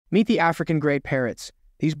Meet the African Grey Parrots.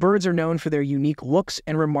 These birds are known for their unique looks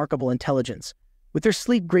and remarkable intelligence. With their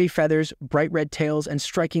sleek gray feathers, bright red tails, and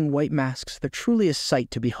striking white masks, they're truly a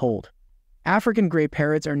sight to behold. African Grey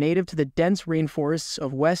Parrots are native to the dense rainforests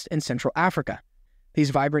of West and Central Africa. These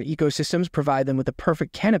vibrant ecosystems provide them with a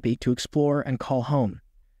perfect canopy to explore and call home.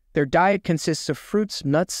 Their diet consists of fruits,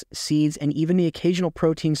 nuts, seeds, and even the occasional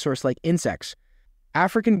protein source like insects.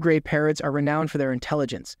 African Grey Parrots are renowned for their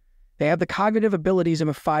intelligence. They have the cognitive abilities of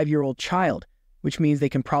a 5-year-old child, which means they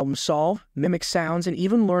can problem solve, mimic sounds, and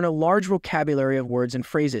even learn a large vocabulary of words and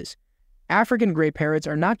phrases. African Grey Parrots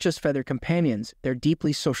are not just feathered companions, they're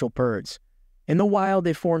deeply social birds. In the wild,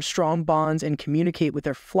 they form strong bonds and communicate with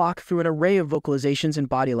their flock through an array of vocalizations and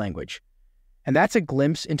body language. And that's a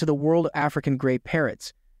glimpse into the world of African Grey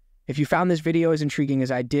Parrots. If you found this video as intriguing as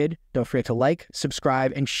I did, don't forget to like,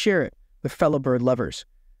 subscribe, and share it with fellow bird lovers.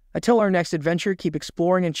 Until our next adventure, keep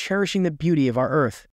exploring and cherishing the beauty of our Earth.